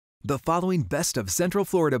The following Best of Central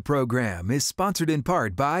Florida program is sponsored in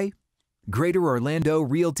part by Greater Orlando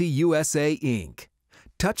Realty USA, Inc.,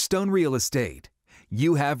 Touchstone Real Estate,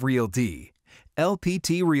 You Have Realty,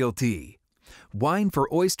 LPT Realty, Wine for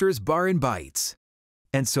Oysters Bar and Bites,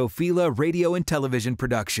 and Sophila Radio and Television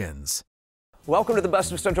Productions. Welcome to the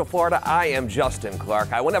Best of Central Florida. I am Justin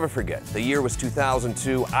Clark. I will never forget. The year was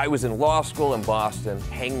 2002. I was in law school in Boston,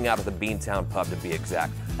 hanging out at the Beantown pub to be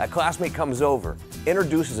exact. A classmate comes over,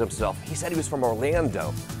 introduces himself. He said he was from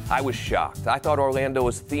Orlando. I was shocked. I thought Orlando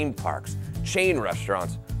was theme parks, chain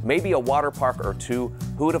restaurants, maybe a water park or two.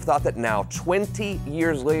 Who would have thought that now, 20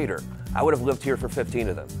 years later, I would have lived here for 15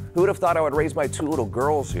 of them? Who would have thought I would raise my two little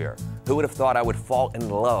girls here? Who would have thought I would fall in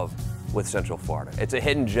love with Central Florida? It's a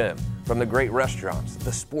hidden gem. From the great restaurants,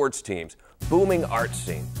 the sports teams, booming art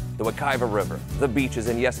scene, the Wekiva River, the beaches,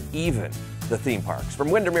 and yes, even the theme parks. From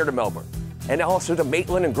Windermere to Melbourne, and also to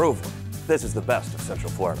Maitland and Groveland. This is the best of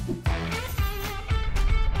Central Florida.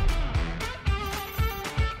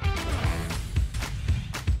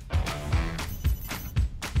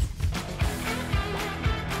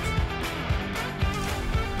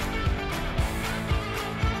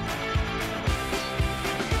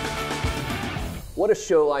 What a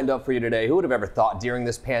show lined up for you today. Who would have ever thought during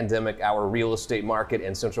this pandemic our real estate market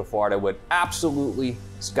in Central Florida would absolutely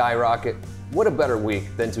skyrocket? What a better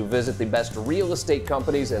week than to visit the best real estate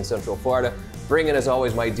companies in Central Florida. Bring in, as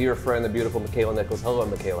always, my dear friend, the beautiful Michaela Nichols. Hello,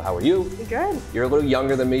 Michaela. How are you? Good. You're a little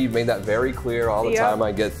younger than me. You've made that very clear all the time.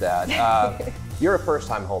 I get that. You're a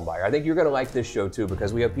first-time home buyer. I think you're going to like this show, too,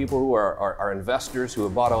 because we have people who are investors who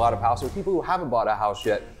have bought a lot of houses, people who haven't bought a house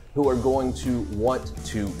yet, who are going to want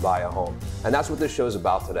to buy a home. And that's what this show is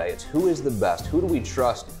about today. It's who is the best, who do we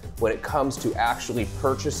trust when it comes to actually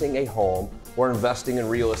purchasing a home or investing in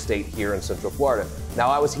real estate here in Central Florida. Now,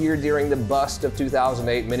 I was here during the bust of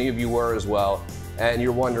 2008, many of you were as well, and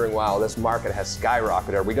you're wondering, wow, this market has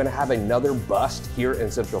skyrocketed. Are we gonna have another bust here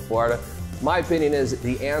in Central Florida? My opinion is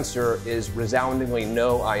the answer is resoundingly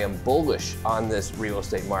no. I am bullish on this real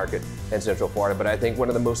estate market in Central Florida, but I think one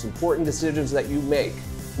of the most important decisions that you make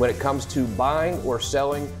when it comes to buying or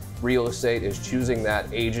selling real estate is choosing that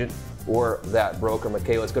agent or that broker.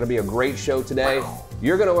 Michaela, it's going to be a great show today. Wow.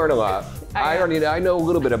 You're going to learn a lot. I know a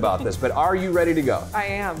little bit about this, but are you ready to go? I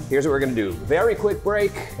am. Here's what we're going to do. Very quick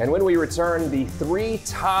break, and when we return, the 3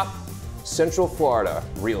 top Central Florida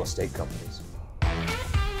real estate companies.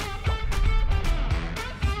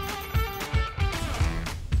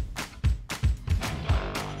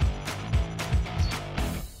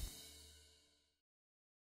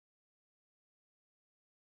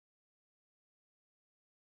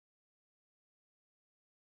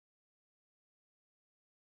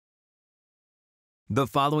 The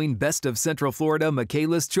following Best of Central Florida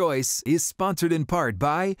Michaela's Choice is sponsored in part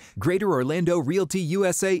by Greater Orlando Realty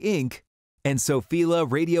USA, Inc. and Sophila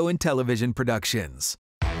Radio and Television Productions.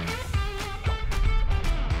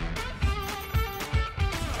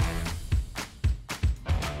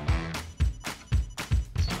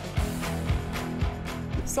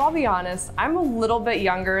 So I'll be honest, I'm a little bit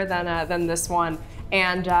younger than this one.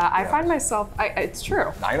 And I find myself, it's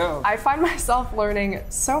true. I know. I find myself learning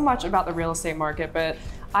so much about the real estate market, but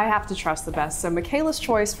I have to trust the best. So Michaela's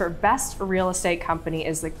choice for best real estate company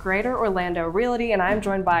is the Greater Orlando Realty, and I'm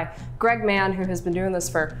joined by Greg Mann, who has been doing this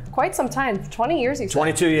for quite some time, 20 years, he said.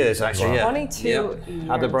 22 years, actually, yeah. 22 years.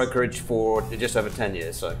 Had the brokerage for just over 10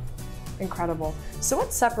 years, so. Incredible. So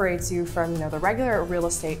what separates you from, the regular real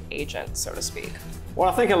estate agent, so to speak? Well,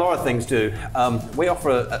 I think a lot of things do. We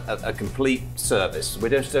offer a complete service. We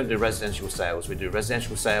just don't do residential sales. We do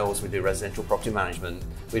residential sales, we do residential property management,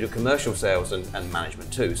 we do commercial sales and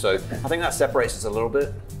management too. So I think that separates us a little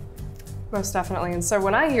bit. Most definitely. And so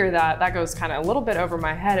when I hear that, that goes kind of a little bit over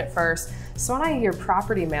my head at first. So when I hear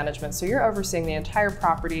property management, so you're overseeing the entire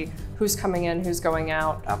property, who's coming in, who's going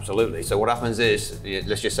out. Absolutely. So what happens is,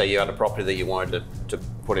 let's just say you had a property that you wanted to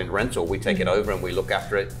put in rental. We take it over and we look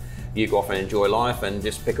after it. You go off and enjoy life and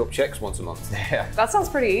just pick up checks once a month. Yeah. That sounds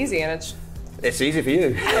pretty easy, and it's easy for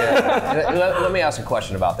you. Yeah. Let me ask a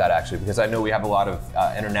question about that, actually, because I know we have a lot of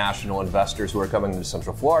international investors who are coming to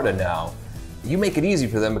Central Florida now. You make it easy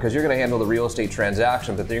for them because you're going to handle the real estate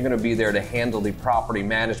transaction, but they're going to be there to handle the property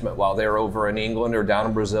management while they're over in England or down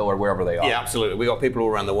in Brazil or wherever they are. Yeah, absolutely. We got people all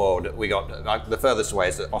around the world. We got the furthest away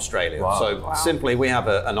is Australia. Wow. So simply, we have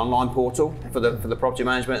an online portal for the property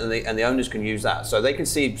management, and the owners can use that, so they can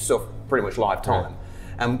see stuff pretty much live time. Right.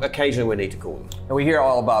 And occasionally we need to call them. And we hear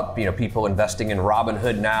all about people investing in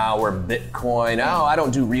Robinhood now or Bitcoin. Oh, I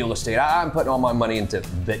don't do real estate. I'm putting all my money into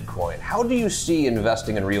Bitcoin. How do you see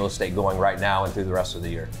investing in real estate going right now and through the rest of the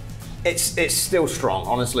year? It's still strong,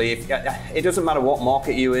 honestly. It doesn't matter what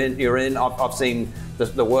market you're in. I've seen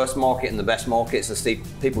the worst market and the best markets, and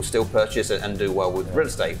people still purchase and do well with real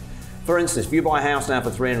estate. For instance, if you buy a house now for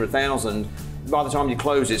 $300,000, by the time you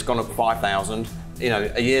close, it's gone up $5,000. You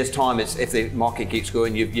know, a year's time, if the market keeps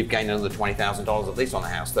going, you've gained another $20,000 at least on the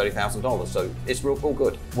house, $30,000. So it's all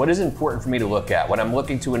good. What is important for me to look at when I'm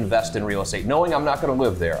looking to invest in real estate, knowing I'm not going to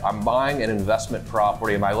live there? I'm buying an investment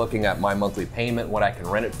property. Am I looking at my monthly payment, what I can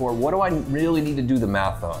rent it for? What do I really need to do the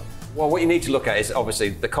math on? Well, what you need to look at is obviously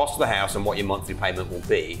the cost of the house and what your monthly payment will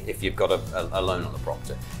be if you've got a loan on the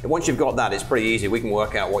property. And once you've got that, it's pretty easy. We can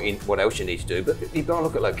work out what else you need to do, but you've got to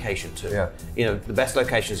look at location too. Yeah. You know, the best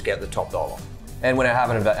locations get the top dollar. And when I have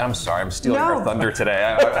an investment, I'm sorry, I'm stealing her thunder today.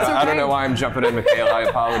 I don't know why I'm jumping in, Michaela. I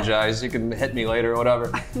apologize. You can hit me later or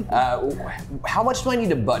whatever. How much do I need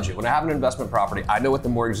to budget? When I have an investment property, I know what the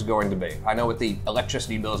mortgage is going to be. I know what the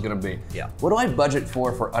electricity bill is going to be. Yeah. What do I budget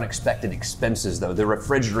for unexpected expenses, though? The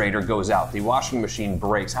refrigerator goes out, the washing machine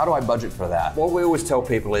breaks. How do I budget for that? What we always tell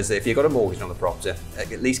people is that if you've got a mortgage on the property, at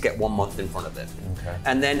least get 1 month in front of it. Okay.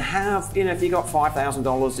 And then have, you know, if you've got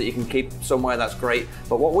 $5,000 that you can keep somewhere, that's great.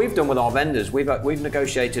 But what we've done with our vendors, we've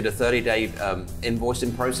negotiated a 30-day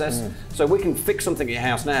invoicing process. So we can fix something at your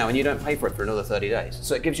house now and you don't pay for it for another 30 days.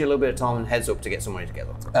 So it gives you a little bit of time and heads up to get some money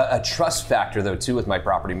together. A trust factor, though, too, with my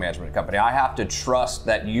property management company. I have to trust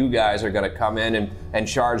that you guys are going to come in and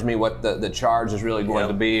charge me what the charge is really going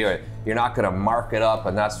to be, or you're not going to mark it up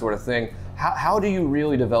and that sort of thing. How do you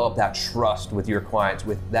really develop that trust with your clients,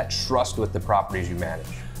 with that trust with the properties you manage?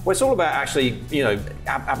 Well, it's all about actually, you know,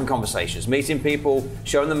 having conversations, meeting people,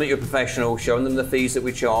 showing them that you're professional, showing them the fees that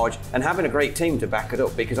we charge, and having a great team to back it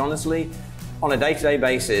up. Because honestly, on a day-to-day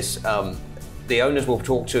basis, the owners will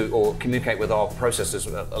talk to or communicate with our processors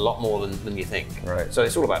a lot more than you think. Right. So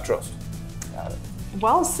it's all about trust. Got it.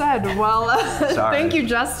 Well said. Well, thank you,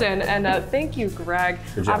 Justin, and thank you, Greg.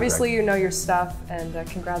 Good job, Obviously, Greg. you know your stuff, and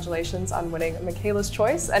congratulations on winning Michaela's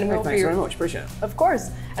Choice. And Thanks very much. Appreciate it. Of course.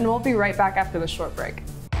 And we'll be right back after the short break.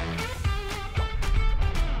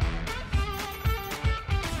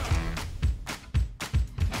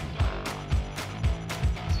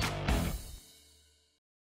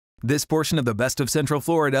 This portion of the Best of Central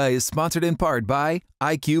Florida is sponsored in part by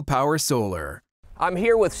IQ Power Solar. I'm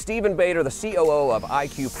here with Stephen Bader, the COO of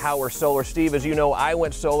IQ Power Solar. Steve, as you know, I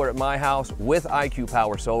went solar at my house with IQ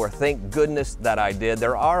Power Solar. Thank goodness that I did.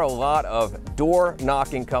 There are a lot of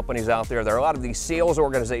door-knocking companies out there. There are a lot of these sales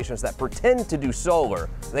organizations that pretend to do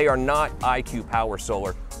solar. They are not IQ Power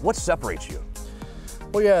Solar. What separates you?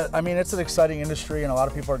 Well, yeah, I mean, it's an exciting industry and a lot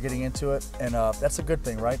of people are getting into it, and that's a good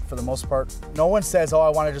thing, right? For the most part, no one says, oh, I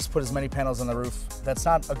want to just put as many panels on the roof. That's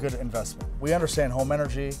not a good investment. We understand home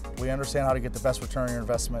energy, we understand how to get the best return on your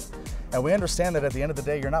investment, and we understand that at the end of the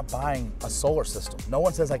day, you're not buying a solar system. No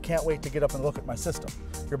one says, I can't wait to get up and look at my system.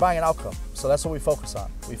 You're buying an outcome, so that's what we focus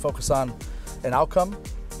on. We focus on an outcome,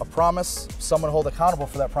 a promise, someone hold accountable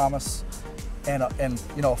for that promise, and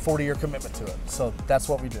you know, a 40-year commitment to it. So that's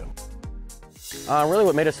what we do. Really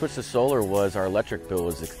what made us switch to solar was our electric bill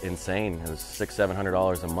was insane. It was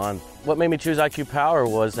 $600–700 a month. What made me choose IQ Power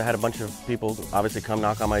was I had a bunch of people obviously come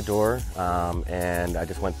knock on my door, and I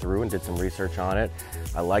just went through and did some research on it.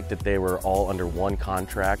 I liked that they were all under one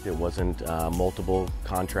contract. It wasn't multiple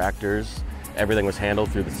contractors. Everything was handled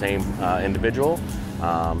through the same individual,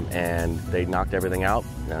 and they knocked everything out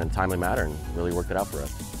in a timely manner and really worked it out for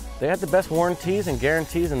us. They had the best warranties and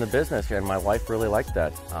guarantees in the business, and my wife really liked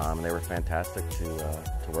that. They were fantastic to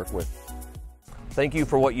work with. Thank you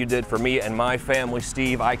for what you did for me and my family,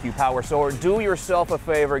 Steve. IQ Power Solar. Do yourself a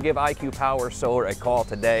favor, give IQ Power Solar a call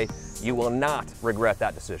today. You will not regret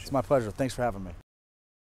that decision. It's my pleasure. Thanks for having me.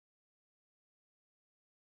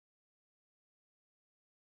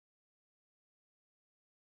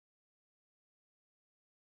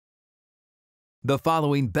 The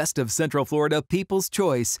following Best of Central Florida People's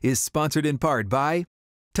Choice is sponsored in part by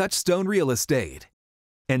Touchstone Real Estate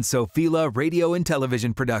and Sophila Radio and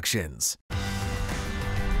Television Productions.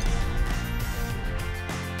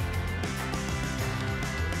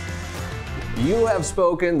 You have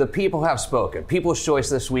spoken, the people have spoken. People's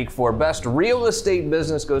Choice this week for Best Real Estate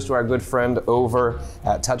Business goes to our good friend over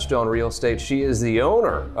at Touchstone Real Estate. She is the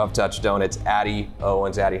owner of Touchstone. It's Addie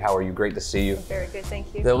Owens. Addie, how are you? Great to see you. Very good,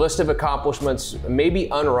 thank you. The list of accomplishments may be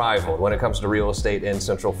unrivaled when it comes to real estate in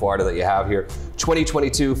Central Florida that you have here.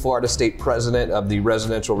 2022 Florida State President of the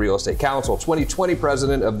Residential Real Estate Council, 2020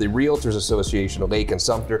 President of the Realtors Association of Lake and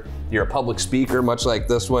Sumter. You're a public speaker, much like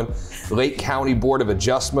this one. Lake County Board of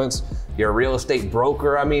Adjustments. You're a real estate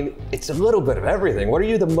broker. I mean, it's a little bit of everything. What are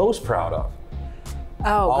you the most proud of?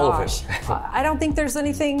 Oh, all gosh. of it. I don't think there's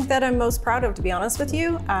anything that I'm most proud of, to be honest with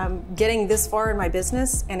you. Getting this far in my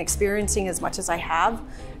business and experiencing as much as I have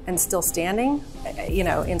and still standing, you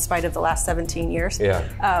know, in spite of the last 17 years,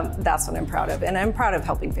 that's what I'm proud of. And I'm proud of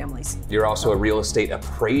helping families. You're also a real estate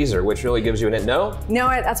appraiser, which really gives you an No,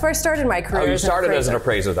 that's where I started my career. Oh, you started as an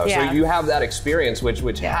appraiser, though. Yeah. So you have that experience,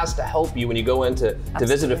 which has to help you when you go in to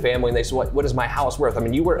visit a family and they say, what is my house worth? I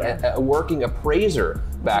mean, you were a working appraiser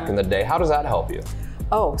back in the day. How does that help you?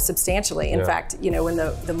 Oh, substantially. In fact, you know, when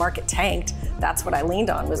the market tanked, that's what I leaned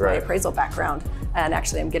on, was my appraisal background. And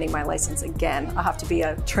actually, I'm getting my license again. I'll have to be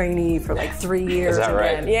a trainee for like 3 years. Is that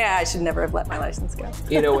again. right? Yeah, I should never have let my license go.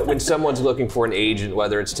 You know, when someone's looking for an agent,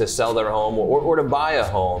 whether it's to sell their home or to buy a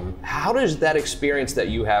home, how does that experience that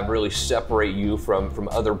you have really separate you from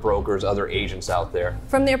other brokers, other agents out there?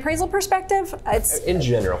 From the appraisal perspective, it's... In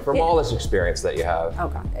general, from all this experience that you have. Oh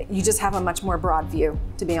God, you just have a much more broad view,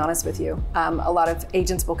 to be honest with you. A lot of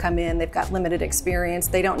agents will come in, they've got limited experience.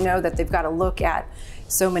 They don't know that they've got to look at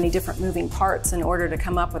so many different moving parts in order to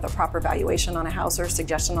come up with a proper valuation on a house or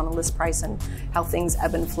suggestion on a list price and how things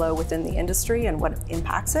ebb and flow within the industry and what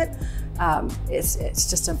impacts it. It's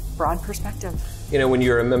just a broad perspective. You know, when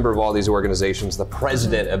you're a member of all these organizations, the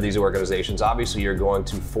president of these organizations, obviously you're going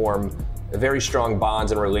to form very strong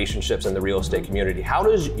bonds and relationships in the real estate community. How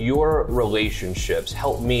does your relationships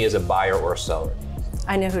help me as a buyer or a seller?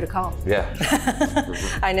 I know who to call. Yeah.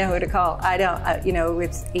 I know who to call. I don't, you know,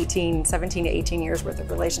 with 17 to 18 years worth of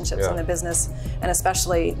relationships in the business, and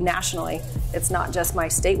especially nationally, it's not just my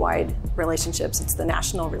statewide relationships, it's the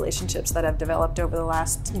national relationships that I've developed over the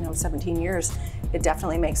last, 17 years. It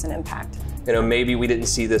definitely makes an impact. You know, maybe we didn't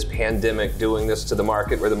see this pandemic doing this to the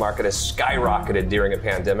market, where the market has skyrocketed during a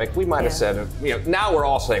pandemic. We might have said, now we're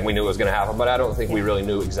all saying we knew it was going to happen, but I don't think we really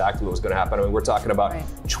knew exactly what was going to happen. I mean, we're talking about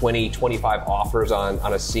 20, 25 offers on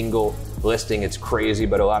a single listing. It's crazy,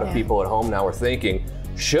 but a lot of people at home now are thinking,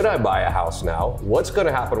 should I buy a house now? What's going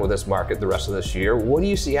to happen with this market the rest of this year? What do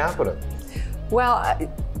you see happening? Well,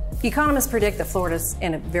 economists predict that Florida's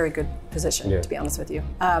in a very good position, to be honest with you.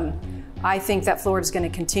 I think that Florida's going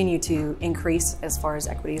to continue to increase as far as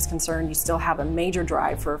equity is concerned. You still have a major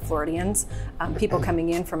drive for Floridians, people coming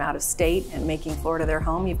in from out of state and making Florida their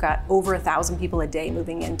home. You've got over 1,000 people a day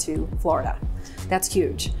moving into Florida. That's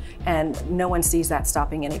huge, and no one sees that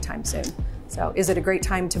stopping anytime soon. So is it a great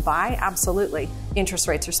time to buy? Absolutely. Interest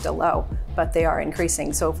rates are still low, but they are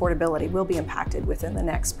increasing, so affordability will be impacted within the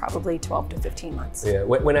next probably 12 to 15 months. Yeah,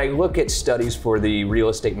 when I look at studies for the real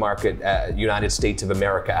estate market, United States of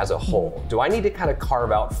America as a whole, do I need to kind of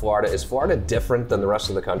carve out Florida? Is Florida different than the rest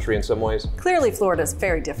of the country in some ways? Clearly, Florida is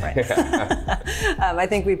very different. I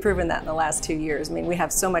think we've proven that in the last 2 years. I mean, we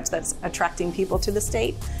have so much that's attracting people to the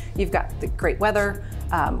state. You've got the great weather,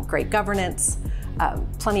 great governance,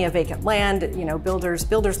 plenty of vacant land. You know,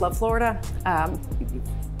 builders love Florida.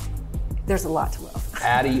 There's a lot to love.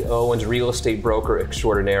 Addie Owens, real estate broker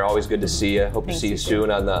extraordinaire. Always good to see you. Hope to see you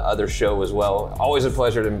soon on the other show as well. Always a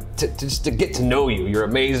pleasure to get to know you. You're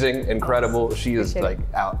amazing, incredible. She is like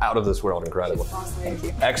out of this world incredible. Thank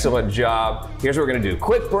you. Excellent job. Here's what we're gonna do.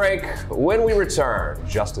 Quick break. When we return,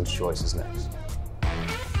 Justin's Choice is next.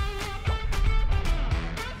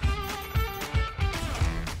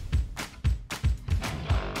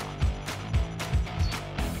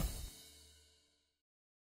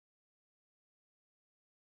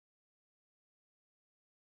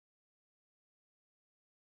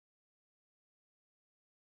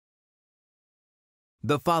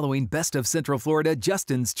 The following Best of Central Florida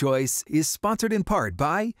Justin's Choice is sponsored in part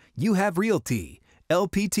by You Have Realty,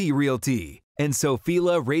 LPT Realty, and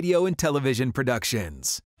Sophila Radio and Television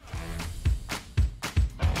Productions.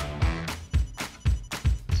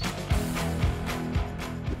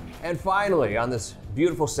 And finally, on this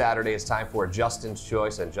beautiful Saturday, it's time for Justin's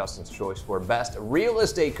Choice, and Justin's Choice for Best Real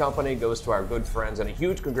Estate Company goes to our good friends, and a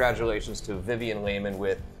huge congratulations to Vivian Lehman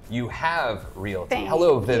with You Have Realty.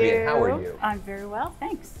 Hello, Vivian. How are you? I'm very well,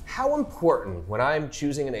 thanks. How important, when I'm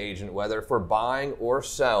choosing an agent, whether for buying or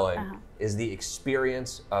selling, is the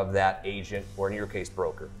experience of that agent, or in your case,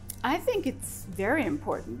 broker? I think it's very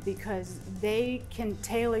important because they can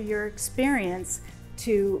tailor your experience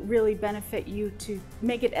to really benefit you, to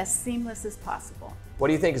make it as seamless as possible. What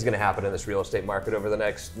do you think is going to happen in this real estate market over the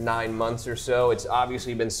next 9 months or so? It's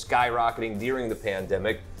obviously been skyrocketing during the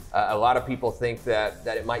pandemic. A lot of people think that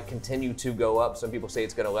it might continue to go up. Some people say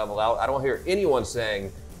it's going to level out. I don't hear anyone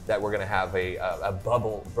saying that we're going to have a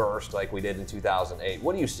bubble burst like we did in 2008.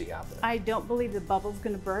 What do you see happening? I don't believe the bubble's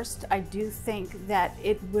going to burst. I do think that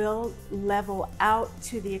it will level out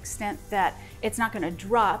to the extent that it's not going to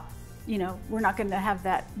drop you know, we're not going to have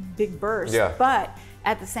that big burst. Yeah. But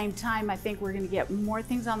at the same time, I think we're going to get more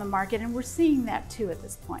things on the market, and we're seeing that too at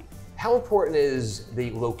this point. How important is the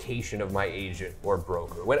location of my agent or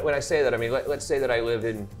broker? When I say that, I mean, let's say that I live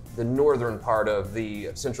in the northern part of the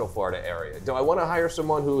Central Florida area. Do I want to hire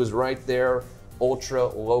someone who is right there, ultra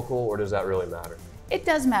local, or does that really matter? It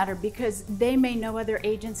does matter because they may know other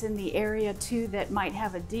agents in the area too that might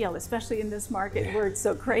have a deal, especially in this market where it's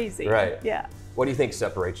so crazy. Right. Yeah. What do you think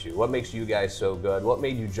separates you? What makes you guys so good? What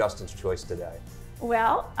made you Justin's choice today?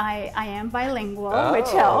 Well, I am bilingual, which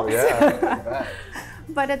helps. Yeah.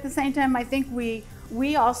 But at the same time, I think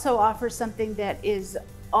we also offer something that is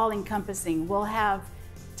all-encompassing. We'll have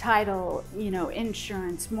title, you know,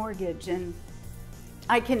 insurance, mortgage, and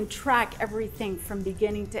I can track everything from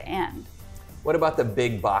beginning to end. What about the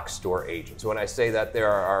big box store agents? When I say that,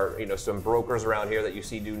 there are, you know, some brokers around here that you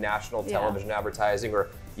see do national television advertising, or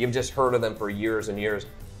you've just heard of them for years and years.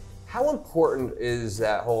 How important is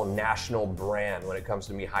that whole national brand when it comes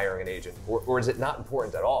to me hiring an agent, or is it not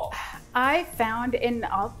important at all? I found, and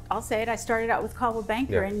I'll say it, I started out with Coldwell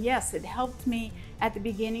Banker, Yeah. and yes, it helped me at the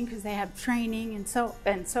beginning because they have training and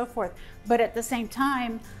so forth. But at the same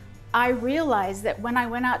time, I realized that when I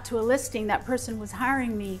went out to a listing, that person was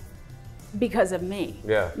hiring me because of me,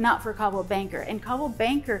 not for Coldwell Banker. And Coldwell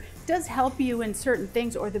Banker does help you in certain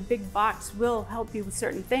things, or the big box will help you with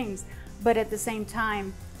certain things, but at the same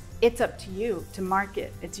time, it's up to you to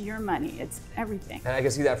market. It's your money, it's everything. And I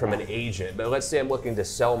can see that from an agent, but let's say I'm looking to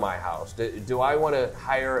sell my house. Do I want to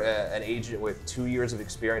hire an agent with 2 years of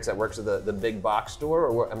experience that works at the big box store,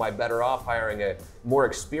 or am I better off hiring a more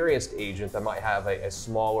experienced agent that might have a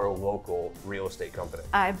smaller local real estate company?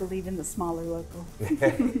 I believe in the smaller local.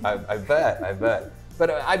 I bet.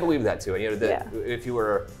 But I believe that too. You know, if you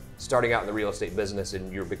were starting out in the real estate business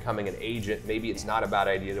and you're becoming an agent, maybe it's not a bad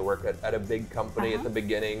idea to work at a big company at the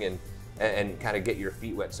beginning and kind of get your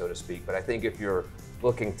feet wet, so to speak. But I think if you're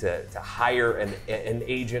looking to hire an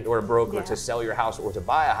agent or a broker to sell your house or to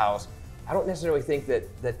buy a house, I don't necessarily think that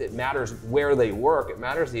it matters where they work. It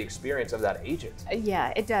matters the experience of that agent.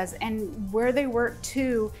 Yeah, it does. And where they work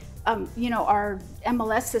too, you know, our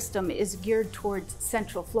MLS system is geared towards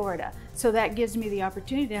Central Florida. So that gives me the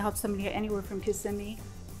opportunity to help somebody anywhere from Kissimmee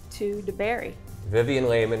to DeBerry. Vivian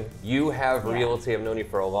Lehman, you have Realty. I've known you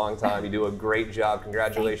for a long time. You do a great job.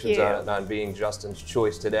 Congratulations on being Justin's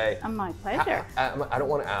choice today. My pleasure. I don't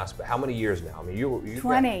want to ask, but how many years now? I mean, you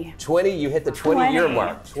 20. 20, you hit the 20-year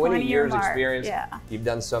mark. 20 years mark, experience. yeah. You've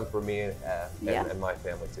done some for me and my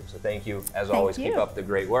family too. So thank you, as always. Keep up the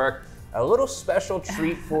great work. A little special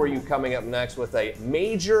treat for you coming up next with a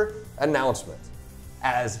major announcement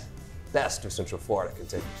as Best of Central Florida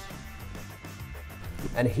continues.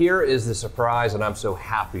 And here is the surprise, and I'm so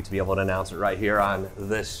happy to be able to announce it right here on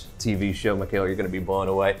this TV show. Michaela, you're going to be blown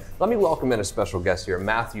away. Let me welcome in a special guest here,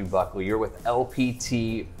 Matthew Buckley. You're with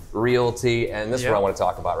LPT Realty, and this is what I want to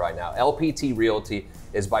talk about right now. LPT Realty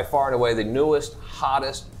is by far and away the newest,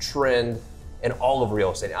 hottest trend in all of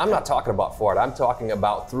real estate. I'm not talking about Florida. I'm talking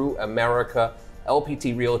about through America.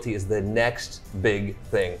 LPT Realty is the next big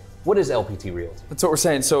thing. What is LPT Realty? That's what we're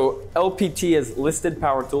saying. So LPT is listed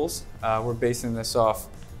power tools. We're basing this off,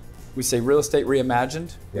 we say real estate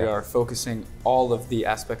reimagined. We are focusing all of the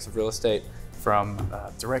aspects of real estate from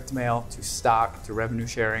direct mail to stock to revenue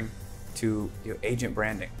sharing to agent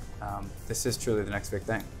branding. This is truly the next big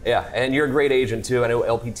thing. Yeah, and you're a great agent too. I know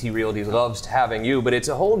LPT Realty loves having you, but it's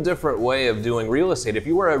a whole different way of doing real estate. If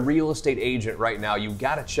you were a real estate agent right now, you've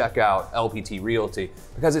got to check out LPT Realty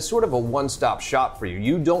because it's sort of a one-stop shop for you.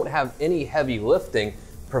 You don't have any heavy lifting,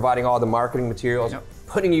 providing all the marketing materials,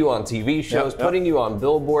 putting you on TV shows, putting you on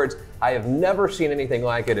billboards. I have never seen anything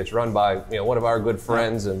like it. It's run by one of our good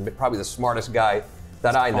friends and probably the smartest guy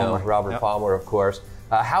that I know, Robert Palmer, of course.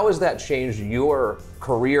 How has that changed your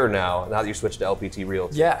career now that you switched to LPT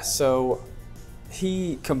Realty? Yeah, so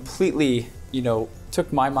he completely,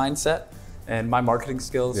 took my mindset and my marketing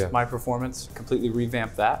skills, my performance, completely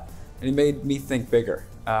revamped that. And he made me think bigger.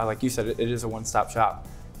 Like you said, it is a one-stop shop.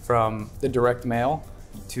 From the direct mail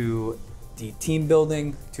to the team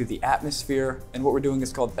building to the atmosphere. And what we're doing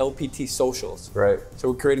is called LPT Socials. Right. So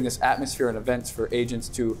we're creating this atmosphere and events for agents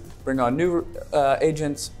to bring on new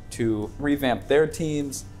agents, to revamp their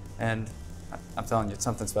teams, and I'm telling you, it's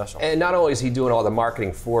something special. And not only is he doing all the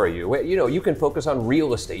marketing for you, you can focus on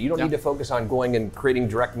real estate. You don't need to focus on going and creating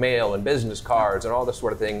direct mail and business cards and all this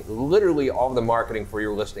sort of thing. Literally all the marketing for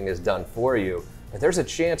your listing is done for you. But there's a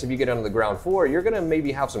chance if you get on the ground floor, you're gonna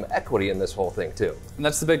maybe have some equity in this whole thing too. And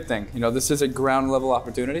that's the big thing. This is a ground level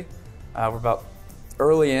opportunity. We're about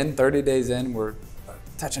early in, 30 days in, we're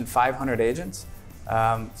touching 500 agents.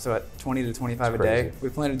 So at 20 to 25 a day. We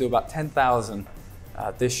plan to do about 10,000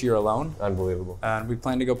 this year alone. Unbelievable. And we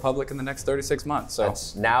plan to go public in the next 36 months. So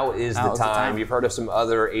now is the time. You've heard of some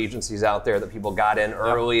other agencies out there that people got in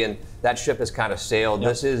early, and that ship has kind of sailed.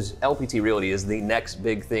 This is LPT Realty is the next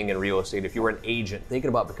big thing in real estate. If you were an agent, thinking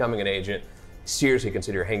about becoming an agent, seriously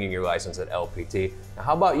consider hanging your license at LPT. Now,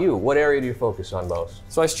 how about you? What area do you focus on most?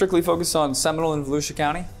 So I strictly focus on Seminole and Volusia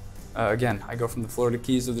County. Again, I go from the Florida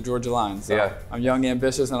Keys to the Georgia Line. So I'm young,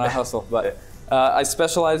 ambitious, and I hustle. But I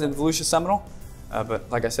specialize in Volusia Seminole. But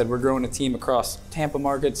like I said, we're growing a team across Tampa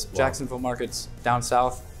markets, Jacksonville markets, down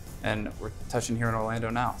south, and we're touching here in Orlando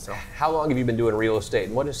now. So, how long have you been doing real estate,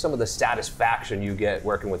 and what is some of the satisfaction you get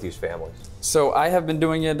working with these families? So I have been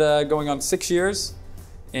doing it going on 6 years,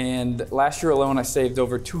 and last year alone I saved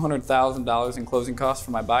over $200,000 in closing costs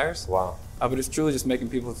for my buyers. Wow! But it's truly just making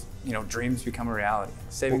people's dreams become a reality,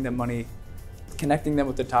 saving them money, connecting them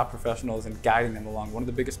with the top professionals and guiding them along one of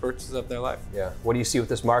the biggest purchases of their life. Yeah. What do you see with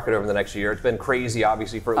this market over the next year? It's been crazy,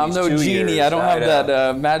 obviously, for at least 2 years. I'm no genie. I don't have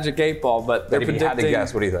that magic 8 ball, but they're predicting. If you had to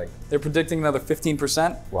guess, what do you think? They're predicting another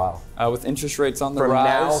 15%. Wow. With interest rates on the rise.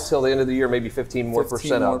 From now till the end of the year, maybe 15% more.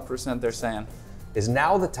 15 more percent, they're saying. Is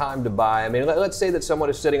now the time to buy? I mean, let's say that someone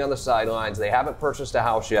is sitting on the sidelines. They haven't purchased a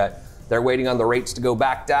house yet. They're waiting on the rates to go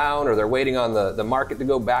back down, or they're waiting on the market to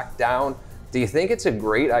go back down. Do you think it's a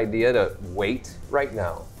great idea to wait right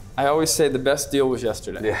now? I always say the best deal was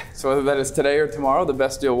yesterday. Yeah. So whether that is today or tomorrow, the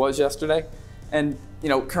best deal was yesterday. And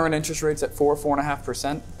current interest rates at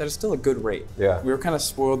 4.5%, that is still a good rate. Yeah. We were kind of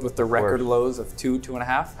spoiled with the record lows of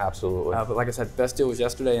 2.5. Absolutely. But like I said, best deal was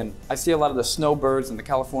yesterday. And I see a lot of the snowbirds in the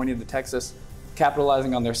California, the Texas,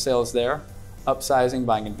 capitalizing on their sales there, upsizing,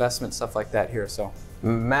 buying investments, stuff like that here. So.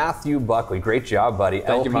 Matthew Buckley, great job, buddy.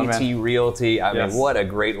 Thank you, my man. LPT Realty, I mean, what a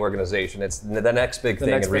great organization. It's the next big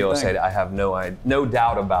thing in real estate. I have no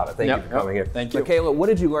doubt about it. Thank you for coming here. Thank you. Michaela, what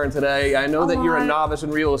did you learn today? I know that you're a novice in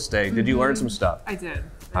real estate. Did you learn some stuff? I did.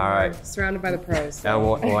 All right. Surrounded by the pros.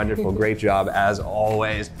 So. Wonderful. Great job, as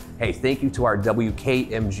always. Hey, thank you to our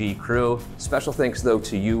WKMG crew. Special thanks, though,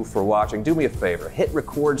 to you for watching. Do me a favor, hit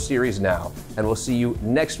record series now, and we'll see you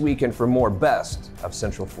next weekend for more Best of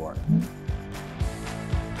Central Florida.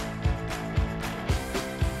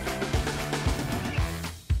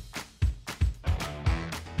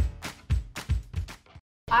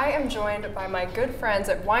 I am joined by my good friends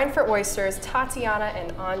at Wine for Oysters, Tatiana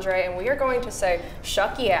and Andre, and we are going to say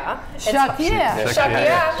shuck yeah. Shuck yeah. Shuck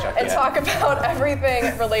yeah. And talk about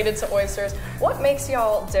everything related to oysters. What makes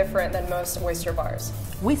y'all different than most oyster bars?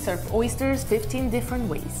 We serve oysters 15 different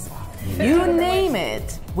ways. You name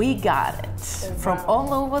it, we got it. From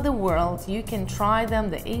all over the world. You can try them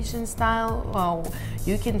the Asian style,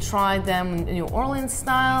 you can try them New Orleans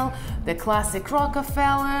style, the classic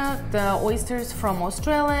Rockefeller, the oysters from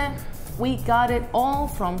Australia. We got it all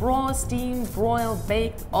from raw, steamed, broiled,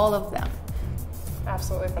 baked, all of them.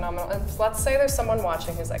 Absolutely phenomenal. And let's say there's someone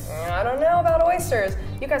watching who's like, I don't know about oysters.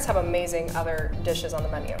 You guys have amazing other dishes on the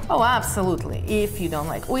menu. Oh, absolutely. If you don't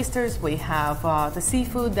like oysters, we have the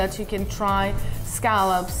seafood that you can try,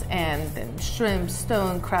 scallops and shrimp,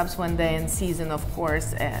 stone crabs when they're in season, of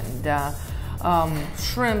course, and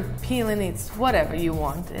shrimp, peeling, it's whatever you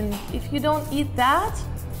want. And if you don't eat that,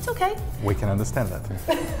 it's okay. We can understand that.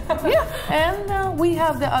 Yeah, and we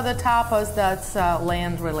have the other tapas that's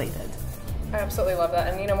land related. I absolutely love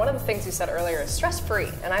that. And one of the things you said earlier is stress-free,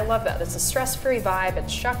 and I love that. It's a stress-free vibe,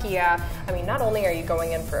 it's shuck yeah. I mean, not only are you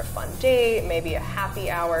going in for a fun date, maybe a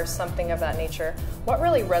happy hour, something of that nature, what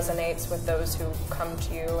really resonates with those who come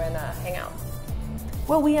to you and hang out?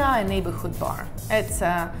 Well, we are a neighborhood bar. It's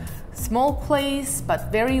a small place,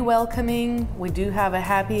 but very welcoming. We do have a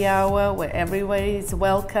happy hour where everybody is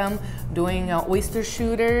welcome, doing oyster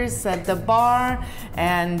shooters at the bar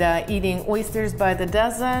and eating oysters by the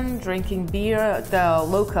dozen, drinking beer at the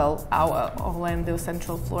local, our Orlando,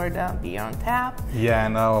 Central Florida beer on tap. Yeah,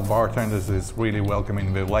 and our bartenders is really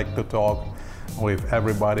welcoming. They like to talk with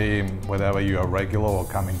everybody, whether you are regular or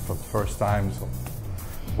coming for the first time. So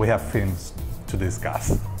we have things to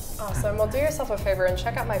discuss. Awesome. Well, do yourself a favor and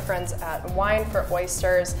check out my friends at Wine for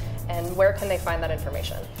Oysters. And where can they find that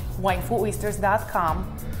information?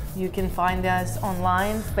 WineForOysters.com. You can find us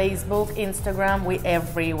online, Facebook, Instagram, we're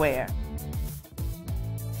everywhere.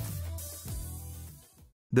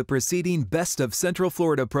 The preceding Best of Central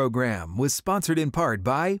Florida program was sponsored in part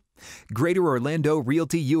by Greater Orlando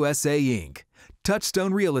Realty USA, Inc.,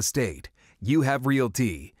 Touchstone Real Estate, You Have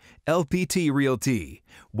Realty, LPT Realty,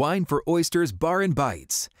 Wine for Oysters Bar and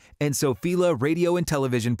Bites, and Sophila Radio and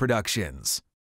Television Productions.